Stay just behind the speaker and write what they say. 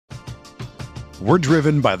We're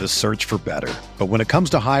driven by the search for better. But when it comes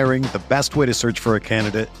to hiring, the best way to search for a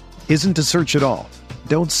candidate isn't to search at all.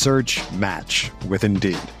 Don't search, match with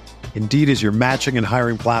Indeed. Indeed is your matching and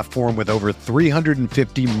hiring platform with over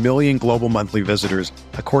 350 million global monthly visitors,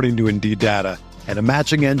 according to Indeed data, and a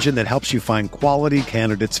matching engine that helps you find quality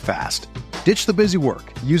candidates fast. Ditch the busy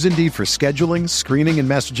work. Use Indeed for scheduling, screening, and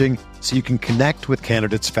messaging so you can connect with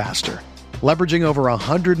candidates faster. Leveraging over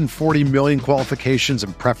 140 million qualifications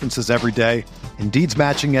and preferences every day, Indeed's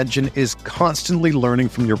matching engine is constantly learning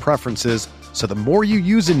from your preferences, so the more you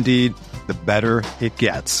use Indeed, the better it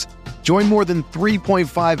gets. Join more than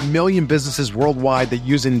 3.5 million businesses worldwide that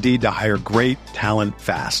use Indeed to hire great talent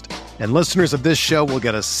fast. And listeners of this show will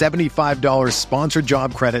get a $75 sponsored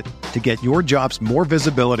job credit to get your jobs more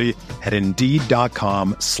visibility at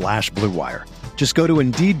Indeed.com/Blue Wire. Just go to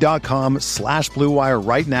Indeed.com/Blue Wire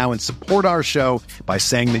right now and support our show by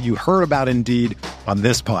saying that you heard about Indeed on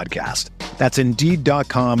this podcast. That's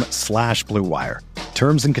Indeed.com/Blue Wire.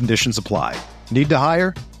 Terms and conditions apply. Need to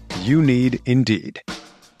hire? You need Indeed.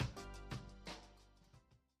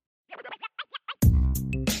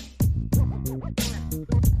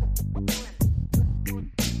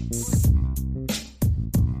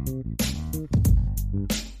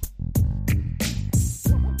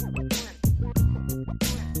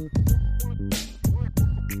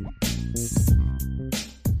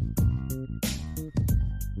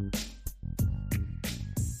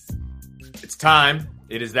 Time.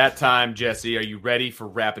 It is that time, Jesse. Are you ready for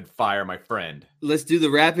rapid fire, my friend? Let's do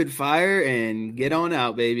the rapid fire and get on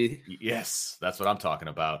out, baby. Yes, that's what I'm talking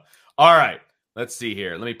about. All right, let's see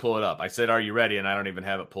here. Let me pull it up. I said, are you ready? And I don't even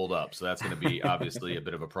have it pulled up. So that's going to be obviously a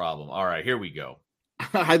bit of a problem. All right, here we go.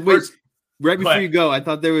 Right before you go, I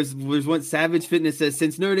thought there was one Savage Fitness says,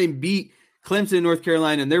 since Notre Dame beat Clemson in North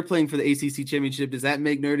Carolina and they're playing for the ACC championship, does that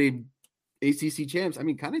make Notre Dame ACC champs? I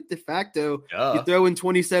mean, kind of de facto. You throw in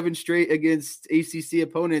 27 straight against ACC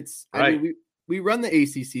opponents. Right. I mean, we run the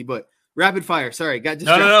ACC, but rapid fire. Sorry, got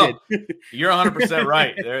distracted. No. You're 100%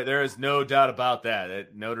 right. There is no doubt about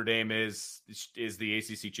that. Notre Dame is the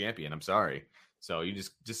ACC champion. I'm sorry. So you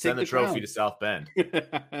just send the trophy to South Bend.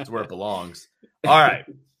 That's where it belongs. All right.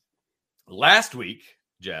 Last week,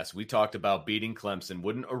 Jess, we talked about beating Clemson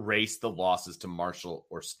wouldn't erase the losses to Marshall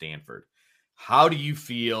or Stanford. How do you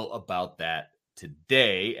feel about that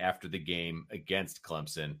today after the game against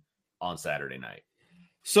Clemson on Saturday night?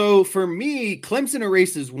 So for me, Clemson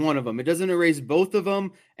erases one of them. It doesn't erase both of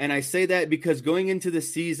them. And I say that because going into the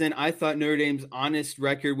season, I thought Notre Dame's honest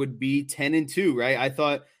record would be 10-2, right? I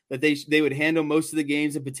thought that they would handle most of the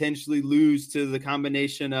games and potentially lose to the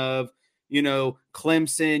combination of,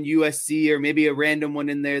 Clemson, USC, or maybe a random one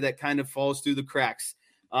in there that kind of falls through the cracks.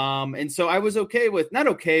 And so I was but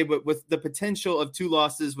with the potential of two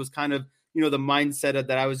losses was kind of, the mindset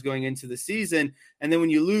that I was going into the season. And then when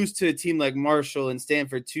you lose to a team like Marshall and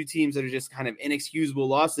Stanford, two teams that are just kind of inexcusable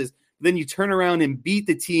losses, then you turn around and beat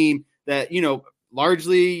the team that,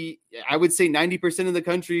 largely, I would say 90% of the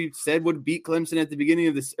country said would beat Clemson at the beginning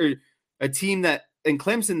of this, or a team that in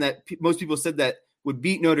Clemson that most people said that would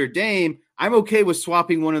beat Notre Dame. I'm okay with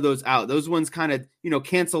swapping one of those out. Those ones kind of,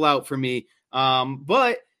 cancel out for me.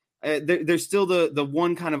 But there's still the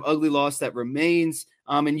one kind of ugly loss that remains.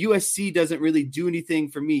 And USC doesn't really do anything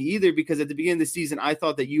for me either, because at the beginning of the season, I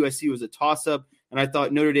thought that USC was a toss-up, and I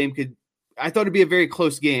thought Notre Dame I thought it'd be a very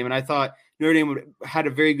close game, and I thought Notre Dame had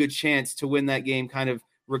a very good chance to win that game kind of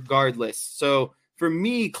regardless. So for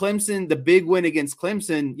me, Clemson, the big win against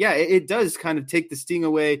Clemson, yeah, it does kind of take the sting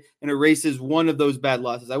away and erases one of those bad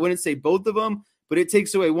losses. I wouldn't say both of them, but it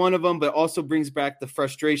takes away one of them, but also brings back the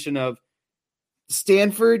frustration of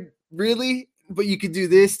Stanford, really? But you could do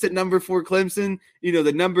this to number 4 Clemson,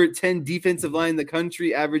 the number 10 defensive line in the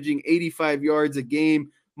country, averaging 85 yards a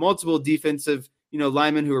game, multiple defensive,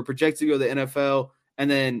 linemen who are projected to go to the NFL,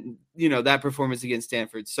 and then, that performance against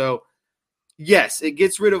Stanford. So, yes, it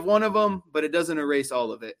gets rid of one of them, but it doesn't erase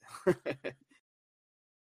all of it.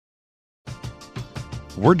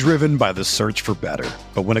 We're driven by the search for better.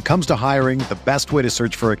 But when it comes to hiring, the best way to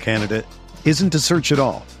search for a candidate isn't to search at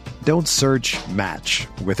all. Don't search, match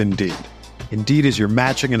with Indeed. Indeed is your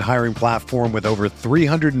matching and hiring platform with over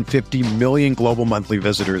 350 million global monthly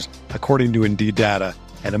visitors, according to Indeed data,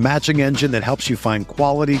 and a matching engine that helps you find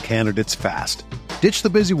quality candidates fast. Ditch the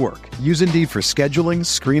busy work. Use Indeed for scheduling,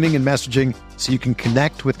 screening, and messaging so you can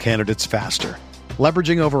connect with candidates faster.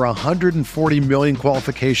 Leveraging over 140 million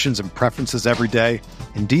qualifications and preferences every day,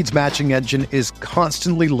 Indeed's matching engine is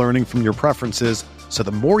constantly learning from your preferences, so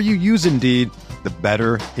the more you use Indeed, the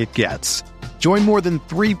better it gets. Join more than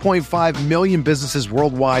 3.5 million businesses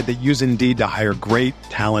worldwide that use Indeed to hire great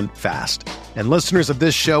talent fast. And listeners of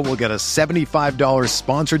this show will get a $75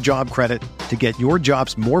 sponsored job credit to get your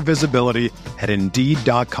jobs more visibility at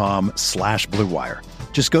Indeed.com/Blue Wire.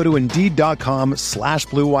 Just go to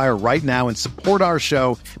Indeed.com/Blue Wire right now and support our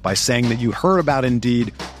show by saying that you heard about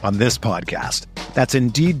Indeed on this podcast. That's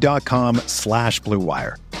Indeed.com/Blue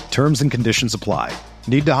Wire. Terms and conditions apply.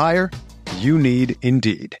 Need to hire? You need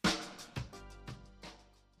Indeed.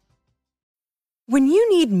 When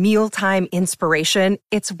you need mealtime inspiration,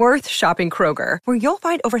 it's worth shopping Kroger, where you'll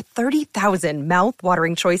find over 30,000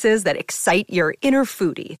 mouth-watering choices that excite your inner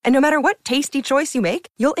foodie. And no matter what tasty choice you make,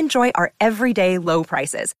 you'll enjoy our everyday low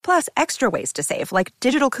prices, plus extra ways to save, like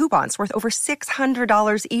digital coupons worth over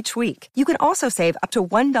 $600 each week. You can also save up to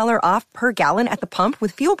 $1 off per gallon at the pump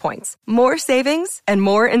with fuel points. More savings and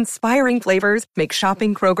more inspiring flavors make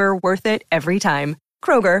shopping Kroger worth it every time.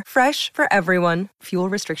 Kroger, fresh for everyone. Fuel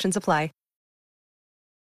restrictions apply.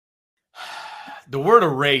 The word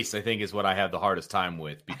erase, I think, is what I have the hardest time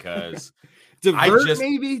with, because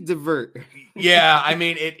divert. Yeah, I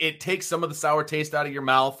mean, it takes some of the sour taste out of your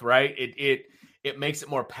mouth, right? It makes it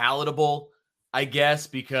more palatable, I guess,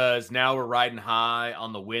 because now we're riding high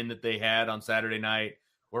on the win that they had on Saturday night.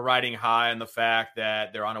 We're riding high on the fact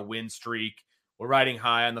that they're on a win streak. We're riding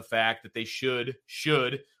high on the fact that they should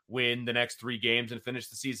win the next 3 games and finish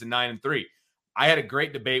the season 9-3. I had a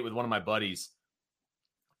great debate with one of my buddies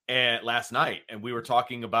last night, and we were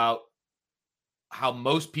talking about how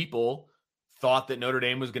most people thought that Notre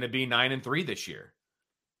Dame was going to be 9-3 this year,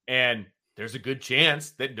 and there's a good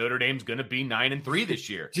chance that Notre Dame's going to be 9-3 this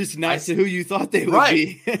year. Just not to who you thought they would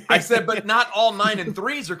be. I said, but not all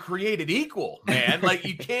 9-3s are created equal, man. Like,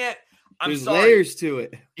 you can't. There's layers to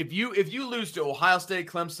it. If you lose to Ohio State,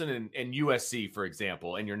 Clemson, and USC, for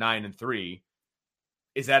example, and you're 9-3,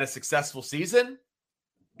 is that a successful season?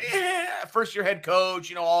 First year head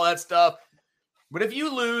coach, all that stuff. But if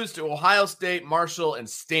you lose to Ohio State, Marshall, and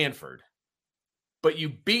Stanford, but you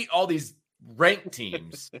beat all these ranked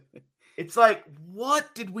teams, it's like,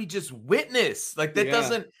 what did we just witness? Like,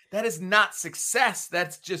 that is not success.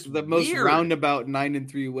 That's just the most roundabout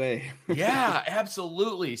 9-3 way. Yeah,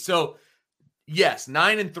 absolutely. So yes,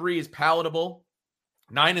 9-3 is palatable.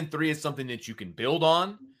 9-3 is something that you can build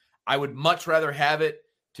on. I would much rather have it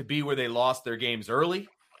to be where they lost their games early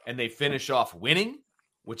and they finish off winning,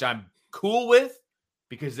 which I'm cool with,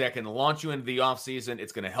 because that can launch you into the offseason.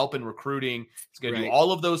 It's going to help in recruiting. It's going to do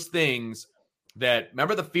all of those things that,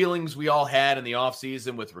 remember the feelings we all had in the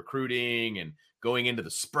offseason with recruiting and going into the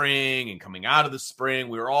spring and coming out of the spring.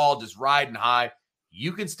 We were all just riding high.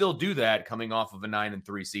 You can still do that coming off of a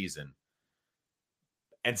 9-3 season.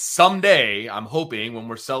 And someday, I'm hoping, when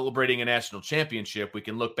we're celebrating a national championship, we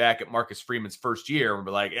can look back at Marcus Freeman's first year and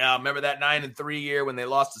be like, yeah, remember that 9-3 year when they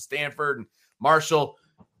lost to Stanford and Marshall?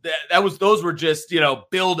 Those were just,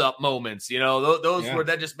 build-up moments.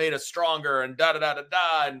 That just made us stronger and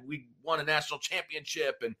da-da-da-da-da, and we won a national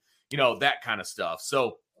championship and, that kind of stuff.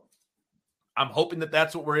 So I'm hoping that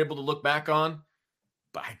that's what we're able to look back on,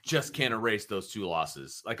 but I just can't erase those 2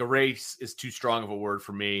 losses. Like, erase is too strong of a word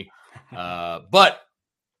for me. But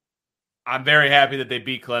I'm very happy that they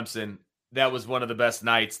beat Clemson. That was one of the best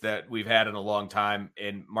nights that we've had in a long time.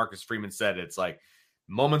 And Marcus Freeman said it's like,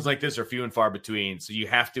 moments like this are few and far between, so you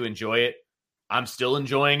have to enjoy it. I'm still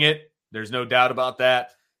enjoying it. There's no doubt about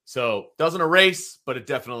that. So doesn't erase, but it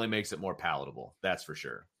definitely makes it more palatable. That's for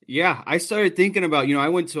sure. Yeah, I started thinking about, I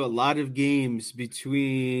went to a lot of games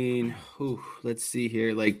between, let's see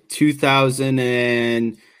here, like 2000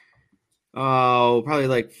 and probably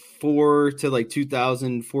like 4 to like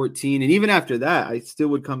 2014. And even after that, I still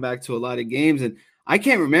would come back to a lot of games. And I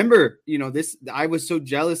can't remember, this, I was so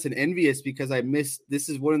jealous and envious because I missed, this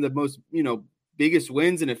is one of the most, biggest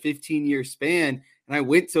wins in a 15-year span. And I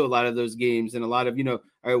went to a lot of those games and a lot of,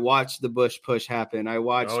 I watched the Bush push happen. I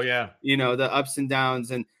watched, the ups and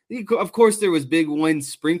downs. And of course there was big wins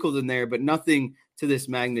sprinkled in there, but nothing to this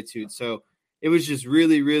magnitude. So it was just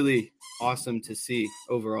really, really awesome to see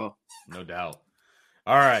overall. No doubt.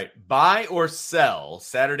 All right. Buy or sell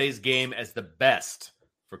Saturday's game as the best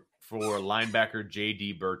for linebacker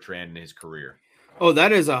J.D. Bertrand in his career? Oh,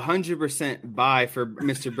 that is 100% buy for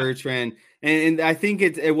Mr. Bertrand. And I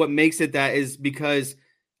think what makes it that is because,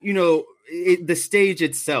 the stage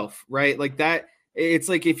itself, right? Like that, it's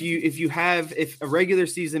like if a regular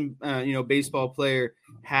season, baseball player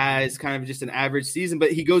has kind of just an average season,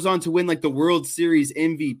 but he goes on to win like the World Series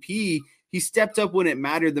MVP, he stepped up when it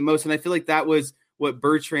mattered the most. And I feel like that was what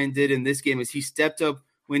Bertrand did in this game, is he stepped up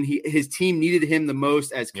when his team needed him the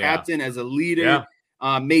most as captain, as a leader,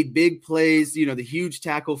 made big plays, the huge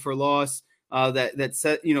tackle for loss that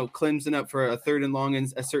set, Clemson up for a 3rd and long in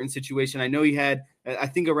a certain situation. I know he had I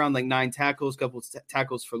think around like 9 tackles, couple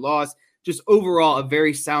tackles for loss. Just overall a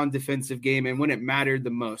very sound defensive game, and when it mattered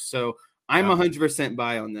the most. So I'm 100%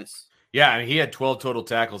 buy on this. Yeah, I mean, he had 12 total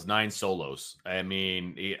tackles, 9 solos. I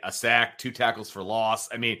mean, a sack, 2 tackles for loss.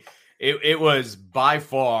 I mean, it was by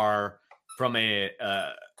far from an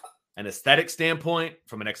aesthetic standpoint,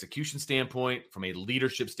 from an execution standpoint, from a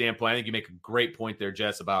leadership standpoint. I think you make a great point there,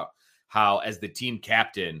 Jess, about how as the team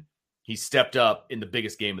captain, he stepped up in the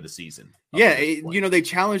biggest game of the season. Yeah, they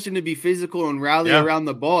challenged him to be physical and rally around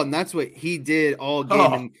the ball, and that's what he did all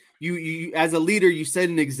game. And you as a leader, you set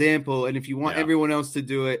an example, and if you want everyone else to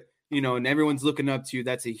do it, and everyone's looking up to you,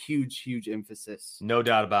 that's a huge, huge emphasis. No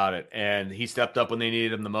doubt about it. And he stepped up when they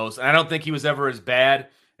needed him the most. And I don't think he was ever as bad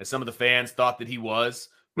as some of the fans thought that he was.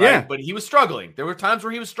 Right? Yeah, but he was struggling. There were times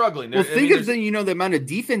where he was struggling. Think of the amount of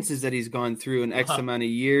defenses that he's gone through in X amount of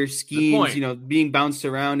years, schemes, being bounced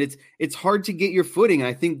around. It's hard to get your footing. And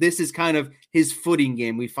I think this is kind of his footing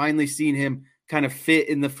game. We finally seen him kind of fit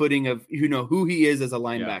in the footing of who he is as a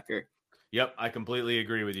linebacker. Yep, I completely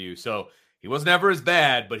agree with you. So he was never as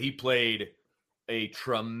bad, but he played a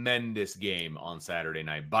tremendous game on Saturday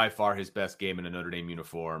night. By far his best game in a Notre Dame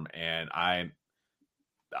uniform, and I'm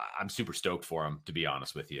super stoked for him, to be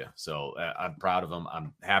honest with you. So I'm proud of him.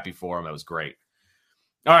 I'm happy for him. That was great.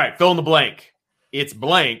 All right, fill in the blank. It's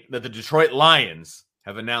blank that the Detroit Lions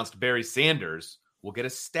have announced Barry Sanders will get a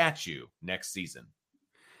statue next season.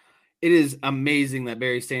 It is amazing that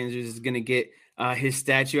Barry Sanders is going to get his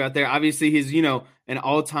statue out there. Obviously, he's, an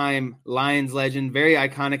all-time Lions legend, very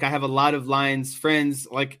iconic. I have a lot of Lions friends,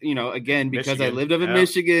 again, because Michigan, I lived up in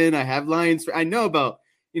Michigan. I have Lions. I know about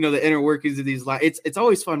the inner workings of these Lions. It's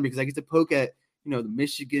always fun because I get to poke at, the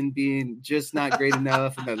Michigan being just not great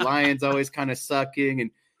enough and the Lions always kind of sucking. And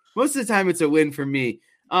most of the time it's a win for me.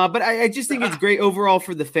 But I just think it's great overall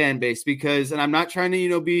for the fan base because, and I'm not trying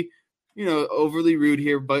to, be, overly rude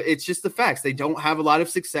here, but it's just the facts. They don't have a lot of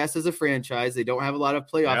success as a franchise. They don't have a lot of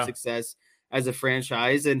playoff success as a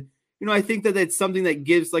franchise. And, I think that it's something that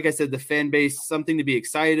gives, like I said, the fan base something to be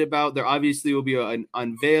excited about. There obviously will be an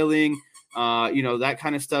unveiling, that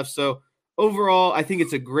kind of stuff. So overall, I think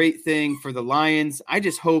it's a great thing for the Lions. I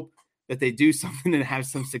just hope that they do something and have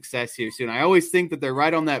some success here soon. I always think that they're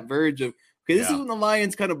right on that verge of, okay, this is when the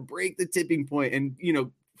Lions kind of break the tipping point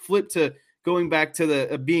and, flip to going back to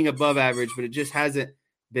the being above average, but it just hasn't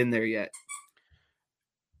been there yet.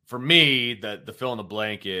 For me, the fill in the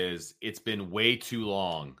blank is it's been way too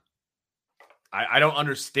long. I don't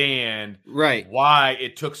understand why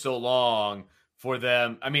it took so long for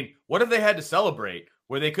them. I mean, what have they had to celebrate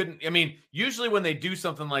where they couldn't? I mean, usually when they do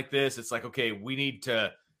something like this, it's like, okay, we need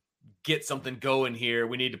to get something going here.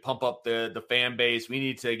 We need to pump up the fan base. We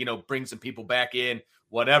need to, bring some people back in,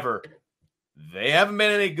 whatever. They haven't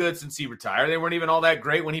been any good since he retired. They weren't even all that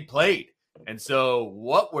great when he played. And so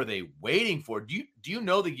what were they waiting for? Do you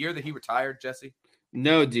know the year that he retired, Jesse?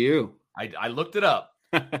 No, do you? I looked it up.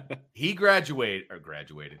 He graduated.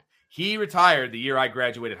 He retired the year I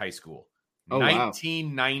graduated high school.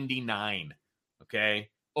 1999. Wow. Okay.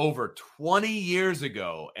 Over 20 years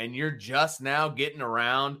ago. And you're just now getting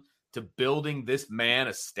around to building this man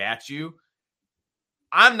a statue.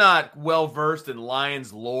 I'm not well versed in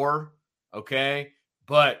Lions lore. Okay.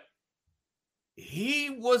 But he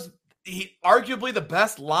arguably the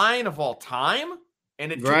best Lion of all time.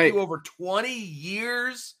 And it took you over 20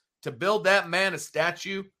 years to build that man a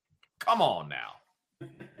statue. Come on now.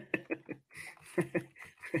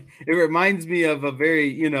 It reminds me of a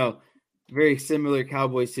very, very similar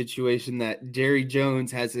Cowboy situation that Jerry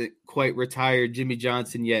Jones hasn't quite retired Jimmy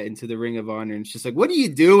Johnson yet into the Ring of Honor. And it's just like, what are you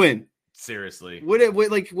doing? Seriously. What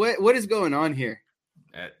is going on here?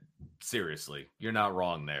 Seriously, you're not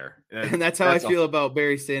wrong there. And that's how I feel about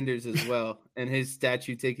Barry Sanders as well. And his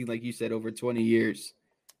statue taking, like you said, over 20 years.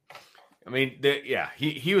 I mean,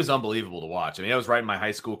 he was unbelievable to watch. I mean, I was right in my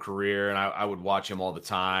high school career, and I would watch him all the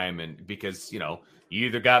time. And because, you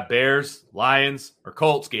either got Bears, Lions, or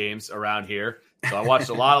Colts games around here. So I watched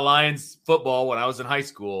a lot of Lions football when I was in high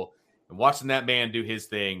school. And watching that man do his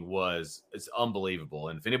thing it's unbelievable.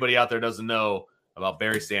 And if anybody out there doesn't know about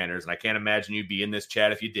Barry Sanders, and I can't imagine you'd be in this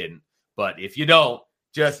chat if you didn't, but if you don't,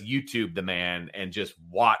 just YouTube the man and just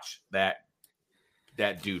watch that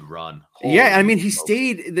dude run. Holy I mean, he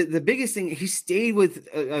stayed. The biggest thing, he stayed with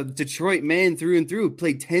a Detroit man through and through.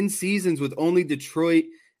 Played 10 seasons with only Detroit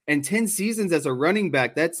and 10 seasons as a running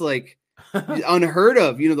back. That's like unheard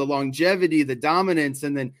of. The longevity, the dominance,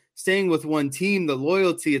 and then staying with one team, the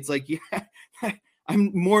loyalty. It's like,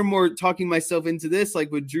 I'm more and more talking myself into this,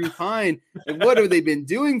 like with Drew Pine. Like, what have they been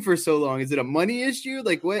doing for so long? Is it a money issue?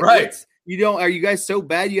 Like, what? Right. Are you guys so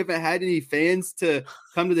bad you haven't had any fans to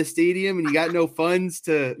come to the stadium and you got no funds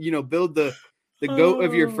to, build the GOAT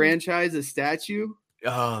of your franchise a statue?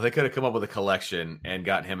 Oh, they could have come up with a collection and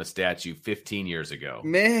gotten him a statue 15 years ago.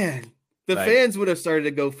 Man, the fans would have started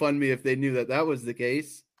a GoFundMe if they knew that was the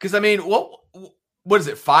case. Because, I mean, what is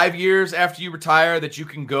it, 5 years after you retire that you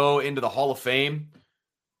can go into the Hall of Fame?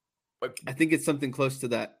 I think it's something close to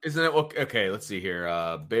that. Isn't it? Okay, let's see here.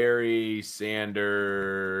 Barry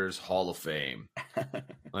Sanders Hall of Fame.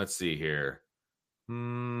 Let's see here.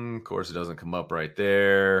 Of course, it doesn't come up right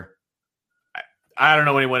there. I don't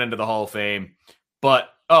know when he went into the Hall of Fame, but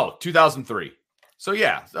 2003. So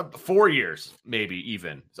yeah, 4 years, maybe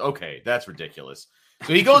even. Okay, that's ridiculous.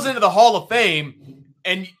 So he goes into the Hall of Fame,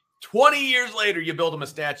 and 20 years later, you build him a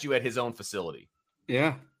statue at his own facility.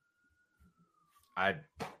 Yeah. I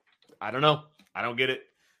don't know. I don't get it.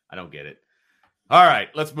 All right,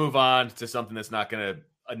 let's move on to something that's not going to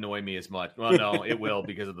annoy me as much. Well, no, it will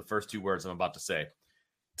because of the first 2 words I'm about to say.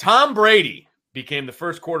 Tom Brady became the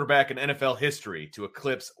first quarterback in NFL history to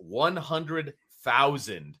eclipse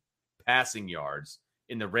 100,000 passing yards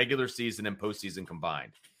in the regular season and postseason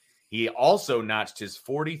combined. He also notched his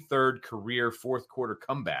 43rd career fourth quarter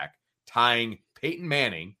comeback, tying Peyton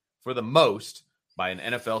Manning for the most by an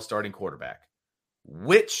NFL starting quarterback.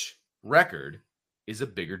 Which record is a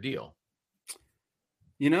bigger deal?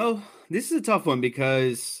 This is a tough one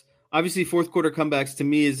because obviously fourth quarter comebacks to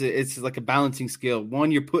me it's like a balancing scale.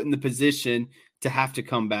 One, you're put in the position to have to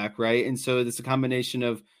come back, right? And so it's a combination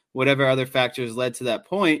of whatever other factors led to that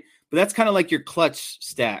point. But that's kind of like your clutch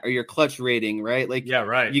stat or your clutch rating, right? Like, yeah,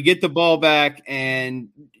 right. You get the ball back and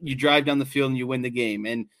you drive down the field and you win the game.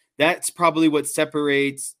 And that's probably what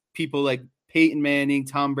separates people like Peyton Manning,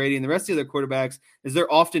 Tom Brady, and the rest of the other quarterbacks is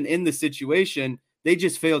they're often in the situation. They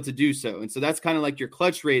just fail to do so. And so that's kind of like your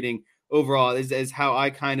clutch rating overall is how I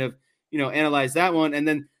kind of, analyze that one. And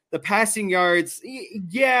then the passing yards,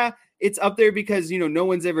 yeah, it's up there because, no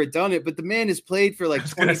one's ever done it, but the man has played for like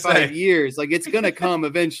 25 years. Like it's going to come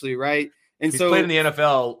eventually. Right. And he's played in the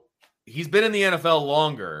NFL. He's been in the NFL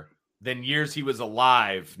longer than years he was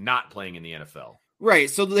alive, not playing in the NFL. Right.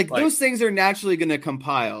 So like those things are naturally going to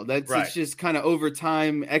compile. It's just kind of over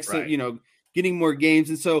time, getting more games.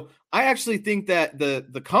 And so I actually think that the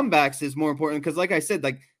comebacks is more important because like I said,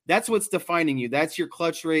 like that's what's defining you. That's your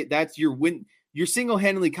clutch rate. That's your win. You're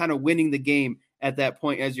single-handedly kind of winning the game at that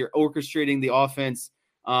point as you're orchestrating the offense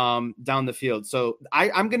down the field. So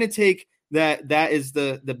I'm going to take that is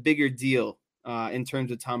the bigger deal in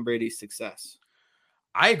terms of Tom Brady's success.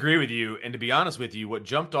 I agree with you. And to be honest with you, what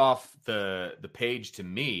jumped off the page to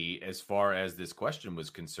me as far as this question was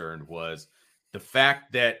concerned was the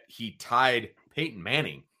fact that he tied Peyton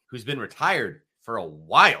Manning, who's been retired for a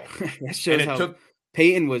while. That shows how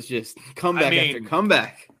Peyton was just comeback after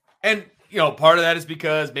comeback. And, part of that is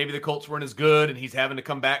because maybe the Colts weren't as good and he's having to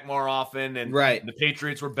come back more often. And the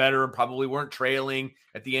Patriots were better and probably weren't trailing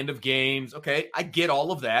at the end of games. Okay, I get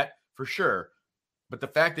all of that for sure. But the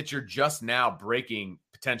fact that you're just now breaking,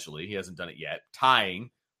 potentially, he hasn't done it yet,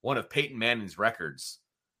 tying one of Peyton Manning's records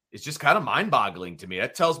is just kind of mind-boggling to me.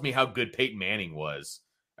 That tells me how good Peyton Manning was.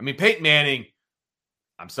 I mean, Peyton Manning,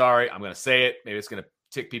 I'm sorry, I'm going to say it. Maybe it's going to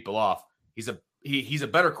tick people off. He's a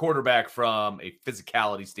better quarterback from a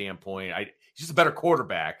physicality standpoint. He's just a better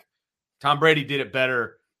quarterback. Tom Brady did it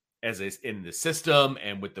better in the system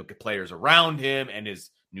and with the players around him and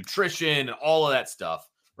his nutrition and all of that stuff,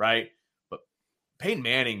 right? Peyton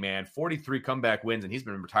Manning, man, 43 comeback wins, and he's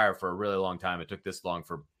been retired for a really long time. It took this long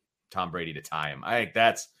for Tom Brady to tie him. I think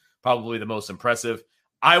that's probably the most impressive.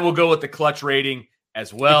 I will go with the clutch rating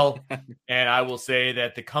as well, and I will say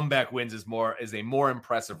that the comeback wins is a more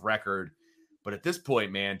impressive record. But at this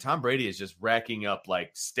point, man, Tom Brady is just racking up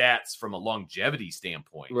like stats from a longevity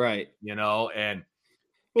standpoint, right? And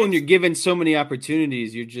when you're given so many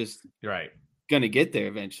opportunities, you're just going to get there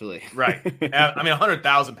eventually. Right. I mean,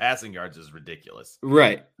 100,000 passing yards is ridiculous.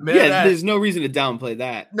 Right. There's no reason to downplay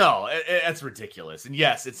that. No, that's ridiculous. And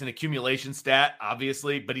yes, it's an accumulation stat,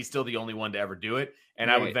 obviously, but he's still the only one to ever do it. And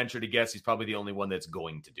I would venture to guess he's probably the only one that's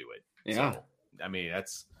going to do it. Yeah. So, I mean,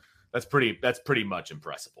 that's pretty much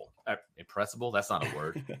impressible. Impressible? That's not a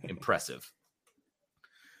word. Impressive.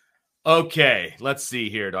 Okay, let's see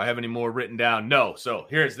here. Do I have any more written down? No. So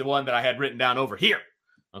here's the one that I had written down over here.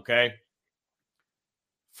 Okay.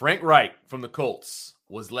 Frank Reich from the Colts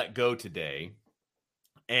was let go today,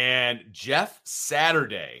 and Jeff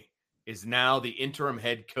Saturday is now the interim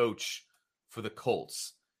head coach for the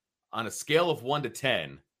Colts. On a scale of 1 to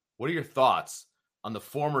 10, what are your thoughts on the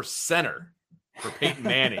former center for Peyton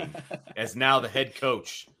Manning as now the head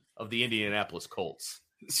coach of the Indianapolis Colts?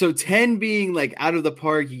 So 10 being like out of the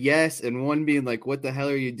park, yes, and 1 being like, what the hell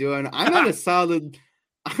are you doing? I'm at a solid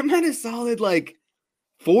like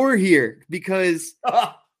 4 here because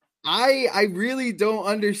I really don't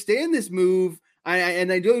understand this move. I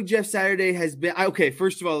know Jeff Saturday has been okay.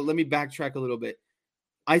 First of all, let me backtrack a little bit.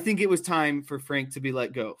 I think it was time for Frank to be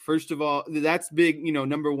let go. First of all, that's big.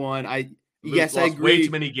 Number one. I agree. Way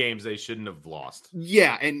too many games they shouldn't have lost.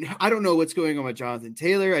 Yeah, and I don't know what's going on with Jonathan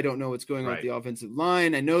Taylor. I don't know what's going on with the offensive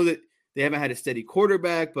line. I know that they haven't had a steady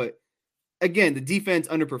quarterback, but again, the defense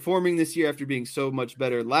underperforming this year after being so much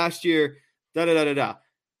better last year.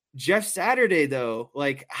 Jeff Saturday, though,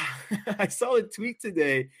 like I saw a tweet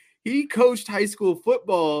today. He coached high school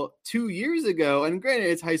football 2 years ago. And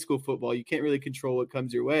granted, it's high school football. You can't really control what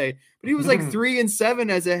comes your way. But he was like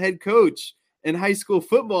 3-7 as a head coach in high school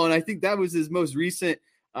football. And I think that was his most recent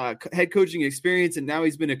head coaching experience. And now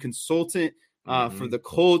he's been a consultant for the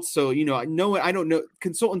Colts. So, I don't know.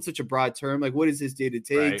 Consultant's such a broad term. Like, what is his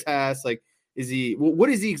day-to-day task? Like, what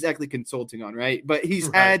is he exactly consulting on? Right. But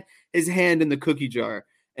he's had his hand in the cookie jar.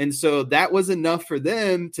 And so that was enough for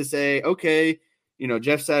them to say, okay,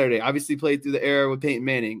 Jeff Saturday obviously played through the era with Peyton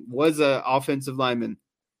Manning, was an offensive lineman,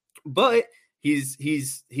 but he's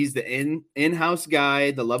the in-house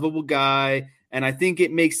guy, the lovable guy. And I think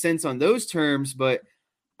it makes sense on those terms, but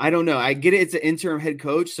I don't know. I get it. It's an interim head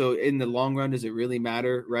coach. So in the long run, does it really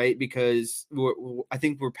matter? Right. Because I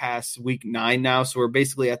think we're past week 9 now. So we're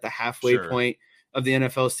basically at the halfway point of the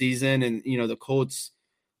NFL season. And, the Colts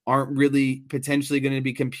aren't really potentially going to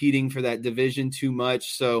be competing for that division too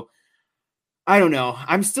much. So I don't know.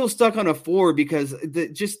 I'm still stuck on a 4 because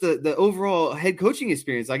the overall head coaching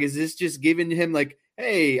experience, like, is this just giving him like,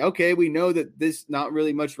 hey, okay, we know that this not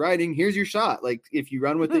really much writing. Here's your shot. Like, if you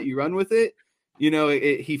run with it, you run with it.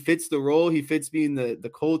 He fits the role. He fits being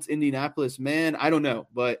the Colts Indianapolis man. I don't know,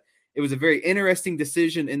 but it was a very interesting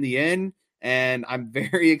decision in the end. And I'm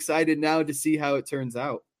very excited now to see how it turns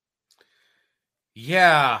out.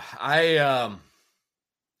 Yeah, I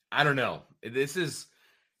don't know.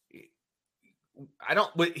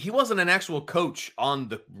 He wasn't an actual coach on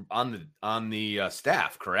the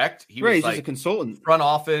staff, correct? He was he's like just a consultant, front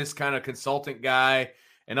office kind of consultant guy,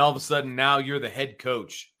 and all of a sudden now you're the head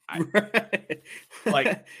coach.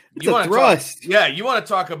 Like, you want to thrust? You want to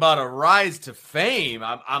talk about a rise to fame?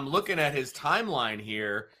 I'm looking at his timeline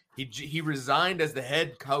here. He resigned as the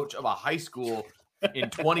head coach of a high school in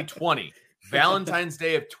 2020, Valentine's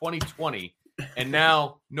Day of 2020. And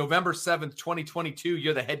now November 7th, 2022,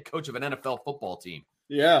 you're the head coach of an NFL football team.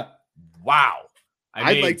 Yeah. Wow.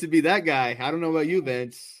 I'd like to be that guy. I don't know about you,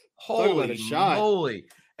 Vince. Holy moly.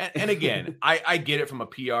 And again, I get it from a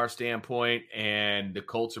PR standpoint, and the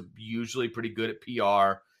Colts are usually pretty good at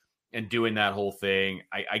PR and doing that whole thing.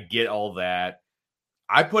 I get all that.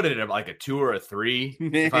 I put it at like a 2 or a 3,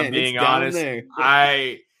 if I'm being honest.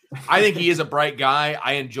 I think he is a bright guy.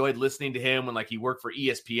 I enjoyed listening to him when he worked for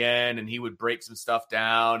ESPN and he would break some stuff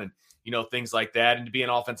down and, things like that. And to be an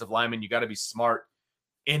offensive lineman, you got to be smart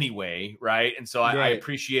anyway. Right. And so I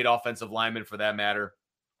appreciate offensive linemen for that matter.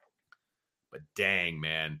 But dang,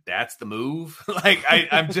 man, that's the move.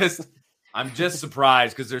 I'm just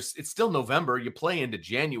surprised because it's still November. You play into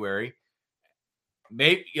January.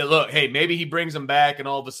 Maybe he brings them back and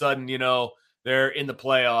all of a sudden, they're in the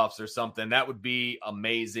playoffs or something. That would be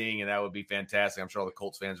amazing, and that would be fantastic. I'm sure all the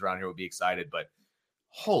Colts fans around here would be excited, but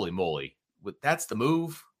holy moly, that's the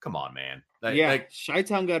move? Come on, man.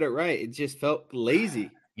 Chi-Town got it right. It just felt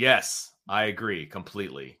lazy. Yes, I agree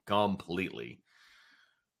completely.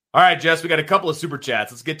 All right, Jess, we got a couple of super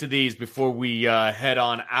chats. Let's get to these before we head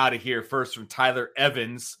on out of here. First from Tyler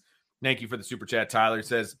Evans. Thank you for the super chat, Tyler. He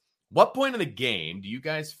says, what point in the game do you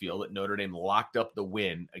guys feel that Notre Dame locked up the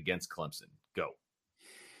win against Clemson? Go.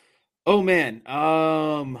 Oh man.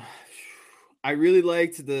 I really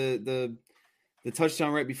liked the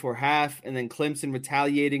touchdown right before half, and then Clemson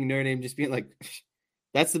retaliating, Notre Dame just being like,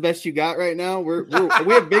 that's the best you got right now.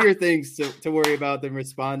 We have bigger things to worry about than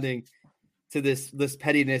responding to this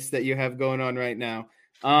pettiness that you have going on right now.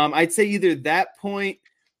 I'd say either that point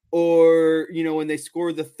or, when they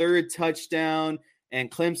scored the third touchdown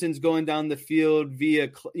and Clemson's going down the field via,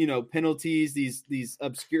 penalties, these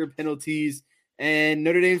obscure penalties. And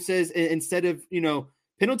Notre Dame says, instead of,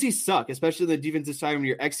 penalties suck, especially on the defensive side when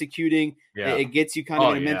you're executing. Yeah. It gets you kind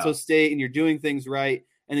of in a mental state and you're doing things right.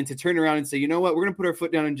 And then to turn around and say, you know what, we're going to put our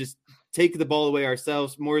foot down and just take the ball away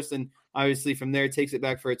ourselves. Morrison, obviously, from there takes it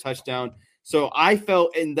back for a touchdown. So I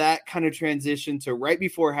felt in that kind of transition to right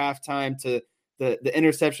before halftime to the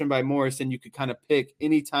interception by Morrison, you could kind of pick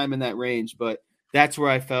any time in that range. But that's where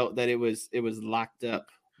I felt that it was locked up.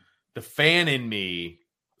 The fan in me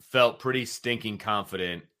felt pretty stinking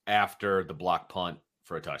confident after the block punt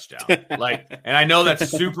for a touchdown. And I know that's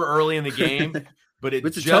super early in the game, but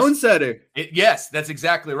it's a tone setter. Yes, that's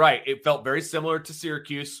exactly right. It felt very similar to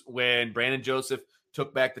Syracuse when Brandon Joseph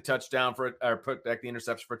took back the touchdown put back the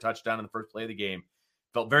interception for a touchdown in the first play of the game.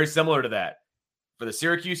 Felt very similar to that. For the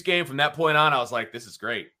Syracuse game, from that point on, I was like, this is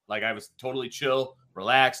great. Like, I was totally chill,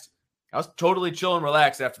 relaxed. I was totally chill and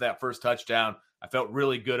relaxed after that first touchdown. I felt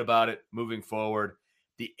really good about it moving forward.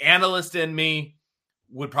 The analyst in me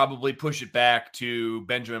would probably push it back to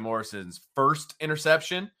Benjamin Morrison's first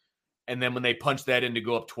interception. And then when they punched that in to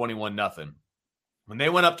go up 21-0. When they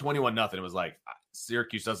went up 21-0, it was like,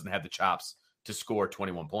 Syracuse doesn't have the chops to score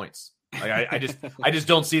 21 points. Like, I just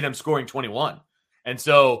don't see them scoring 21. And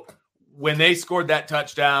so when they scored that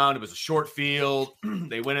touchdown, it was a short field.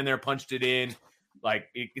 They went in there, punched it in. Like,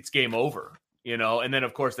 it's game over, And then,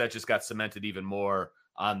 of course, that just got cemented even more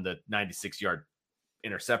on the 96-yard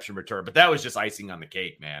interception return. But that was just icing on the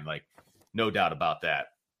cake, man. Like, no doubt about that.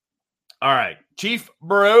 All right. Chief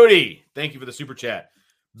Brody, thank you for the super chat.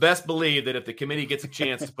 Best believe that if the committee gets a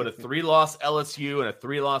chance to put a 3-loss LSU and a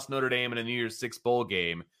 3-loss Notre Dame in a New Year's Six bowl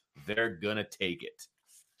game, they're going to take it.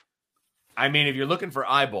 I mean, if you're looking for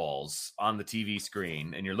eyeballs on the TV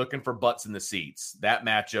screen and you're looking for butts in the seats, that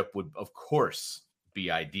matchup would, of course, be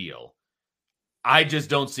ideal. I just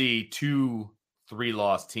don't see 2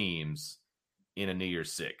 3-loss teams in a New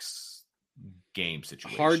Year's Six game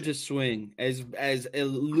situation. Hard to swing. As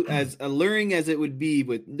alluring as it would be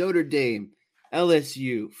with Notre Dame,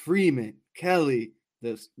 LSU, Freeman, Kelly,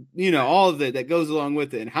 all of it that goes along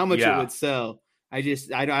with it, and how much it would sell. I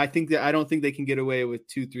don't think they can get away with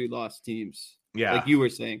 2 3-loss teams. Yeah. Like you were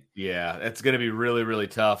saying. Yeah. It's going to be really, really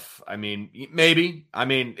tough. I mean, maybe,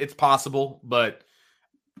 it's possible, but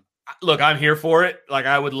look, I'm here for it. Like,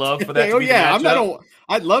 I would love for that to be the matchup.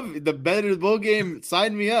 I'd love the better bowl game.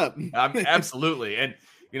 Sign me up. Absolutely. And,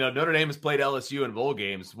 Notre Dame has played LSU in bowl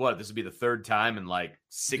games. This would be the 3rd time in like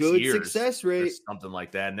 6 Good years. Success rate. Or something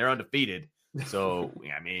like that. And they're undefeated. So,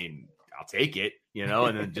 I'll take it, and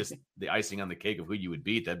then just the icing on the cake of who you would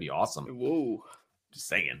beat. That'd be awesome. Whoa. Just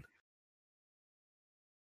saying.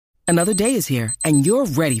 Another day is here and you're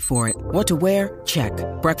ready for it. What to wear? Check.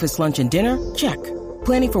 Breakfast, lunch, and dinner? Check.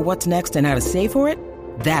 Planning for what's next and how to save for it?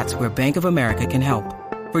 That's where Bank of America can help.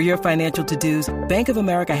 For your financial to-dos, Bank of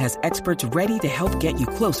America has experts ready to help get you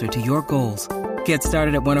closer to your goals. Get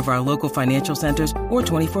started at one of our local financial centers or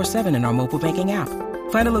 24/7 in our mobile banking app.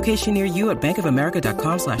 Find a location near you at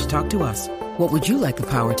bankofamerica.com/talktous. What would you like the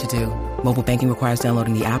power to do? Mobile banking requires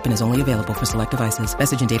downloading the app and is only available for select devices.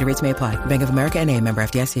 Message and data rates may apply. Bank of America N.A., member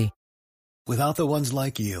FDIC. Without the ones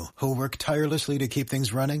like you, who work tirelessly to keep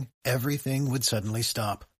things running, everything would suddenly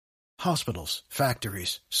stop. Hospitals,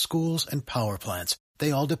 factories, schools, and power plants,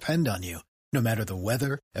 they all depend on you. No matter the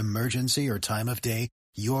weather, emergency, or time of day,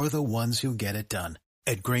 you're the ones who get it done.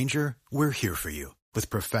 At Grainger, we're here for you with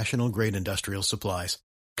professional-grade industrial supplies.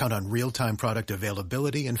 Count on real-time product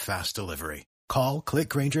availability and fast delivery. Call, click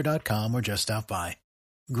Grainger.com, or just stop by.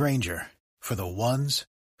 Grainger, for the ones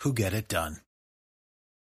who get it done.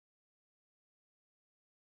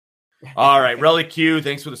 All right, Relic Q,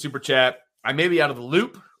 thanks for the super chat. I may be out of the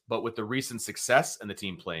loop, but with the recent success and the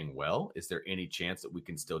team playing well, is there any chance that we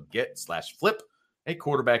can still get/flip a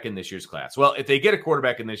quarterback in this year's class? Well, if they get a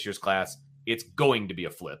quarterback in this year's class, it's going to be a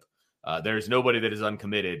flip. There's nobody that is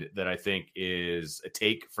uncommitted that I think is a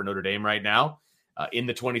take for Notre Dame right now in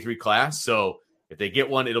the 23 class. So if they get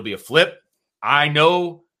one, it'll be a flip. I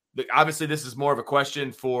know that obviously this is more of a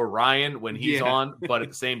question for Ryan when he's on, but at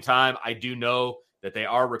the same time, I do know that they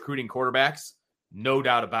are recruiting quarterbacks. No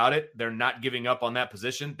doubt about it. They're not giving up on that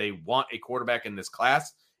position. They want a quarterback in this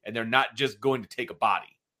class, and they're not just going to take a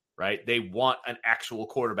body, right? They want an actual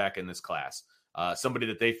quarterback in this class, somebody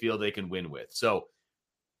that they feel they can win with. So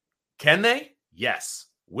can they? Yes.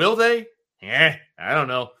 Will they? I don't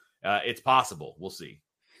know. It's possible. We'll see.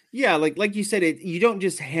 Yeah, like you said, you don't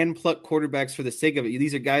just hand pluck quarterbacks for the sake of it.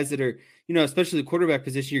 These are guys that are, especially the quarterback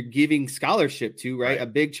position, you're giving scholarship to, right? A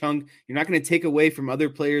big chunk. You're not going to take away from other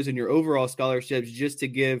players in your overall scholarships just to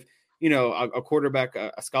give, a quarterback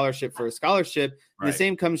a scholarship for a scholarship. And the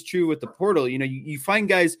same comes true with the portal. You find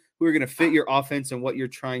guys who are going to fit your offense and what you're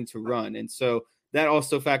trying to run. And so that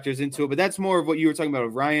also factors into it. But that's more of what you were talking about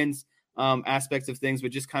with Ryan's aspects of things,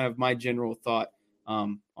 but just kind of my general thought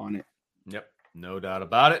on it. Yep. No doubt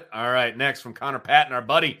about it. All right. Next from Connor Patton, our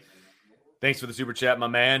buddy. Thanks for the super chat, my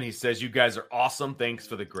man. He says, you guys are awesome. Thanks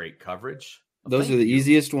for the great coverage. Well, those are the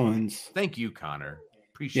easiest ones. Thank you, Connor.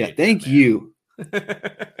 Appreciate it. Thank you.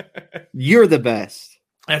 You're the best.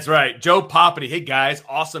 That's right. Joe Poppity. Hey, guys.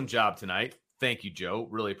 Awesome job tonight. Thank you, Joe.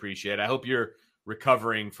 Really appreciate it. I hope you're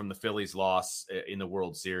recovering from the Phillies loss in the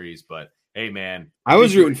World Series. But hey, man, I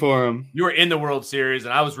was rooting for him. You were in the World Series,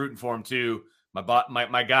 and I was rooting for him too.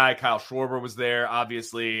 My guy Kyle Schwarber was there.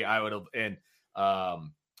 Obviously, I would have. And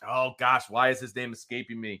oh gosh, why is his name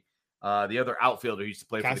escaping me? The other outfielder who used to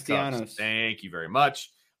play for the Cubs. Thank you very much.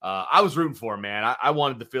 I was rooting for him, man. I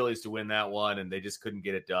wanted the Phillies to win that one, and they just couldn't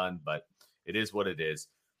get it done. But it is what it is.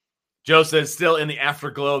 Joe says, still in the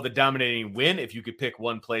afterglow of the dominating win. If you could pick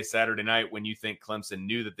one play Saturday night when you think Clemson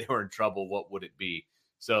knew that they were in trouble, what would it be?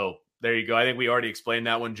 So there you go. I think we already explained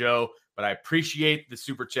that one, Joe. But I appreciate the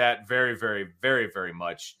super chat very, very, very, very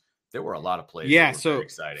much. There were a lot of plays. Yeah, so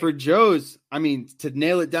exciting. For Joe's, I mean, to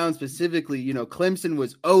nail it down specifically, Clemson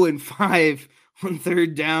was 0-5 on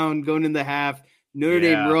third down going in the half. Notre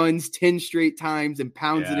Dame runs 10 straight times and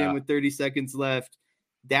pounds it in with 30 seconds left.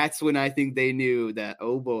 That's when I think they knew that,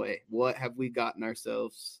 oh boy, what have we gotten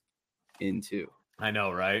ourselves into? I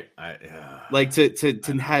know, right?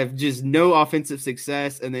 To have just no offensive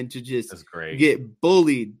success and then to just get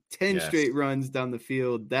bullied 10 straight runs down the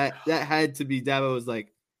field. That had to be. Dabo was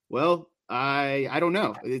like, well, I don't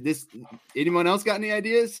know. Anyone else got any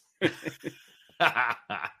ideas?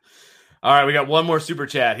 All right, we got one more super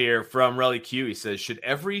chat here from Relly Q. He says, should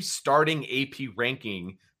every starting AP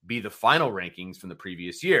ranking be the final rankings from the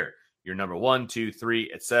previous year? Your number 1, 2,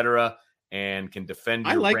 3, etc., and can defend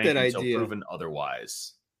your rank until proven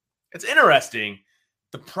otherwise. It's interesting.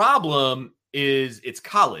 The problem is it's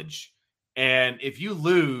college, and if you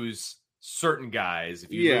lose certain guys,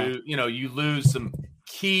 if you lose some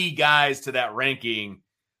key guys to that ranking,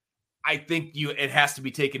 I think it has to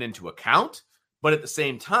be taken into account. But at the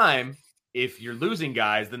same time, if you're losing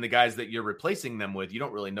guys, then the guys that you're replacing them with, you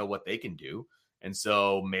don't really know what they can do. And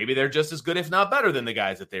so maybe they're just as good, if not better, than the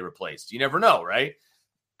guys that they replaced. You never know, right?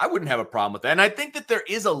 I wouldn't have a problem with that. And I think that there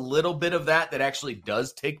is a little bit of that actually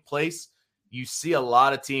does take place. You see a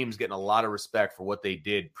lot of teams getting a lot of respect for what they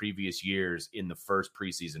did previous years in the first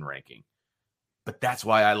preseason ranking. But that's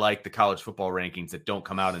why I like the college football rankings that don't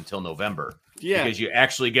come out until November. Yeah. Because you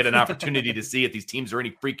actually get an opportunity to see if these teams are any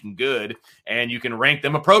freaking good and you can rank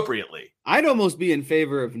them appropriately. I'd almost be in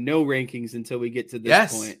favor of no rankings until we get to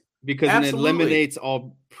this point. Because it eliminates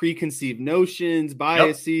all preconceived notions,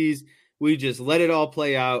 biases. Yep. We just let it all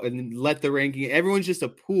play out and let the ranking. Everyone's just a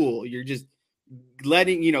pool. You're just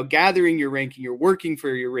gathering your ranking. You're working for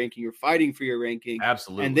your ranking. You're fighting for your ranking.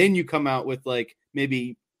 Absolutely. And then you come out with like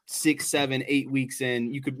maybe 6, 7, 8 weeks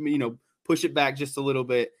in. You could, push it back just a little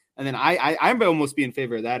bit. And then I'm almost be in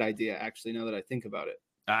favor of that idea, actually, now that I think about it.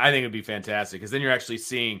 I think it'd be fantastic because then you're actually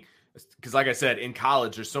seeing – because like I said, in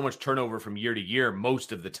college, there's so much turnover from year to year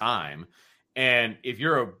most of the time. And if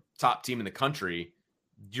you're a top team in the country,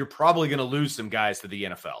 you're probably going to lose some guys to the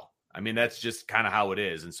NFL. I mean, that's just kind of how it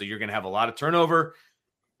is. And so you're going to have a lot of turnover.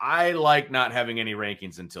 I like not having any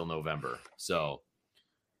rankings until November. So,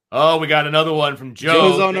 we got another one from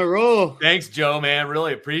Joe. Joe's on a roll. Thanks, Joe, man.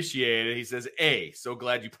 Really appreciate it. He says, A, so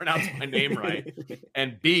glad you pronounced my name right.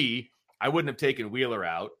 And B, I wouldn't have taken Wheeler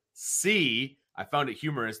out. C, I found it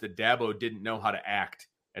humorous that Dabo didn't know how to act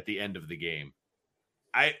at the end of the game.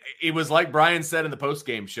 It was like Brian said in the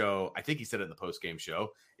postgame show. I think he said it in the postgame show.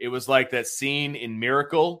 It was like that scene in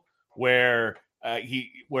Miracle where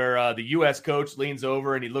the U.S. coach leans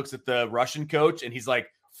over and he looks at the Russian coach and he's like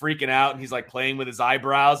freaking out and he's like playing with his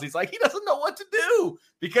eyebrows. He's like, he doesn't know what to do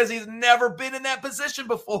because he's never been in that position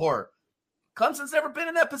before. Clemson's never been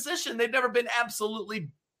in that position. They've never been absolutely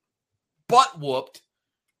butt whooped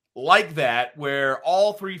like that, where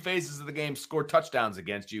all three phases of the game scored touchdowns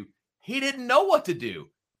against you. He didn't know what to do.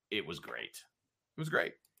 It was great. It was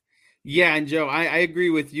great. Yeah, and Joe, I agree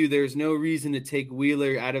with you. There's no reason to take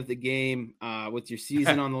Wheeler out of the game with your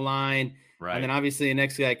season on the line. Right. And then obviously the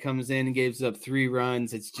next guy comes in and gives up 3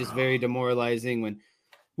 runs. It's just very demoralizing when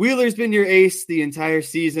Wheeler's been your ace the entire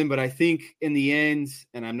season. But I think in the end,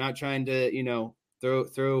 and I'm not trying to,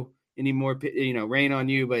 throw any more, rain on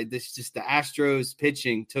you, but this just the Astros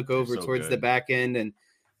pitching took over towards the back end, and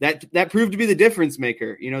that proved to be the difference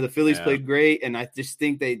maker. The Phillies played great, and I just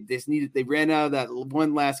think they ran out of that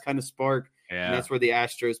one last kind of spark, and that's where the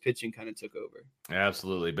Astros pitching kind of took over.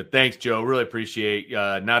 Absolutely. But thanks, Joe. Really appreciate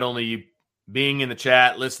not only you being in the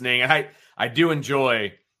chat, listening. I do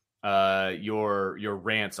enjoy your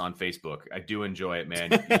rants on Facebook. I do enjoy it,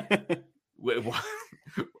 man.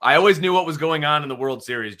 I always knew what was going on in the World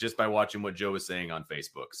Series just by watching what Joe was saying on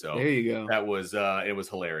Facebook. So there you go. That was it was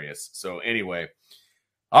hilarious. So anyway,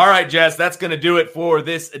 all right, Jess, that's going to do it for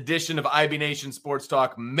this edition of IB Nation Sports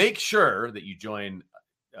Talk. Make sure that you join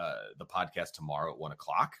the podcast tomorrow at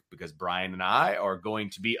 1:00 because Brian and I are going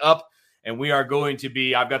to be up, and we are going to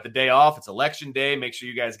be. I've got the day off. It's election day. Make sure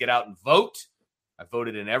you guys get out and vote. I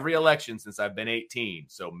voted in every election since I've been 18.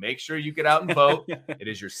 So make sure you get out and vote. It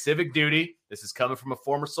is your civic duty. This is coming from a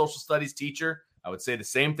former social studies teacher. I would say the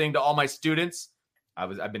same thing to all my students.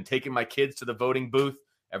 I've been taking my kids to the voting booth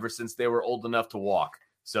ever since they were old enough to walk.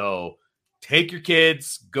 So take your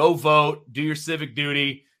kids, go vote, do your civic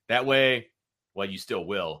duty. That way, well, you still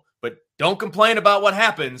will. But don't complain about what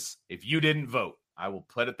happens if you didn't vote. I will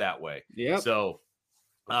put it that way. Yeah. So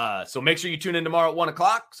make sure you tune in tomorrow at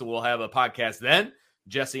 1:00. So we'll have a podcast then.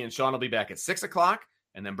 Jesse and Sean will be back at 6:00.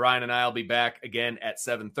 And then Brian and I will be back again at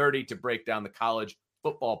 7:30 to break down the college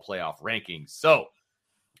football playoff rankings. So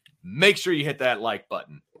make sure you hit that like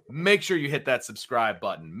button. Make sure you hit that subscribe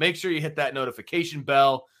button. Make sure you hit that notification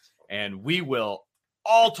bell. And we will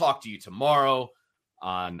all talk to you tomorrow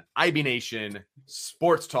on IB Nation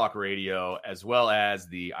Sports Talk Radio, as well as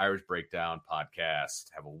the Irish Breakdown podcast.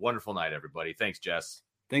 Have a wonderful night, everybody. Thanks, Jess.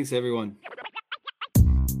 Thanks, everyone.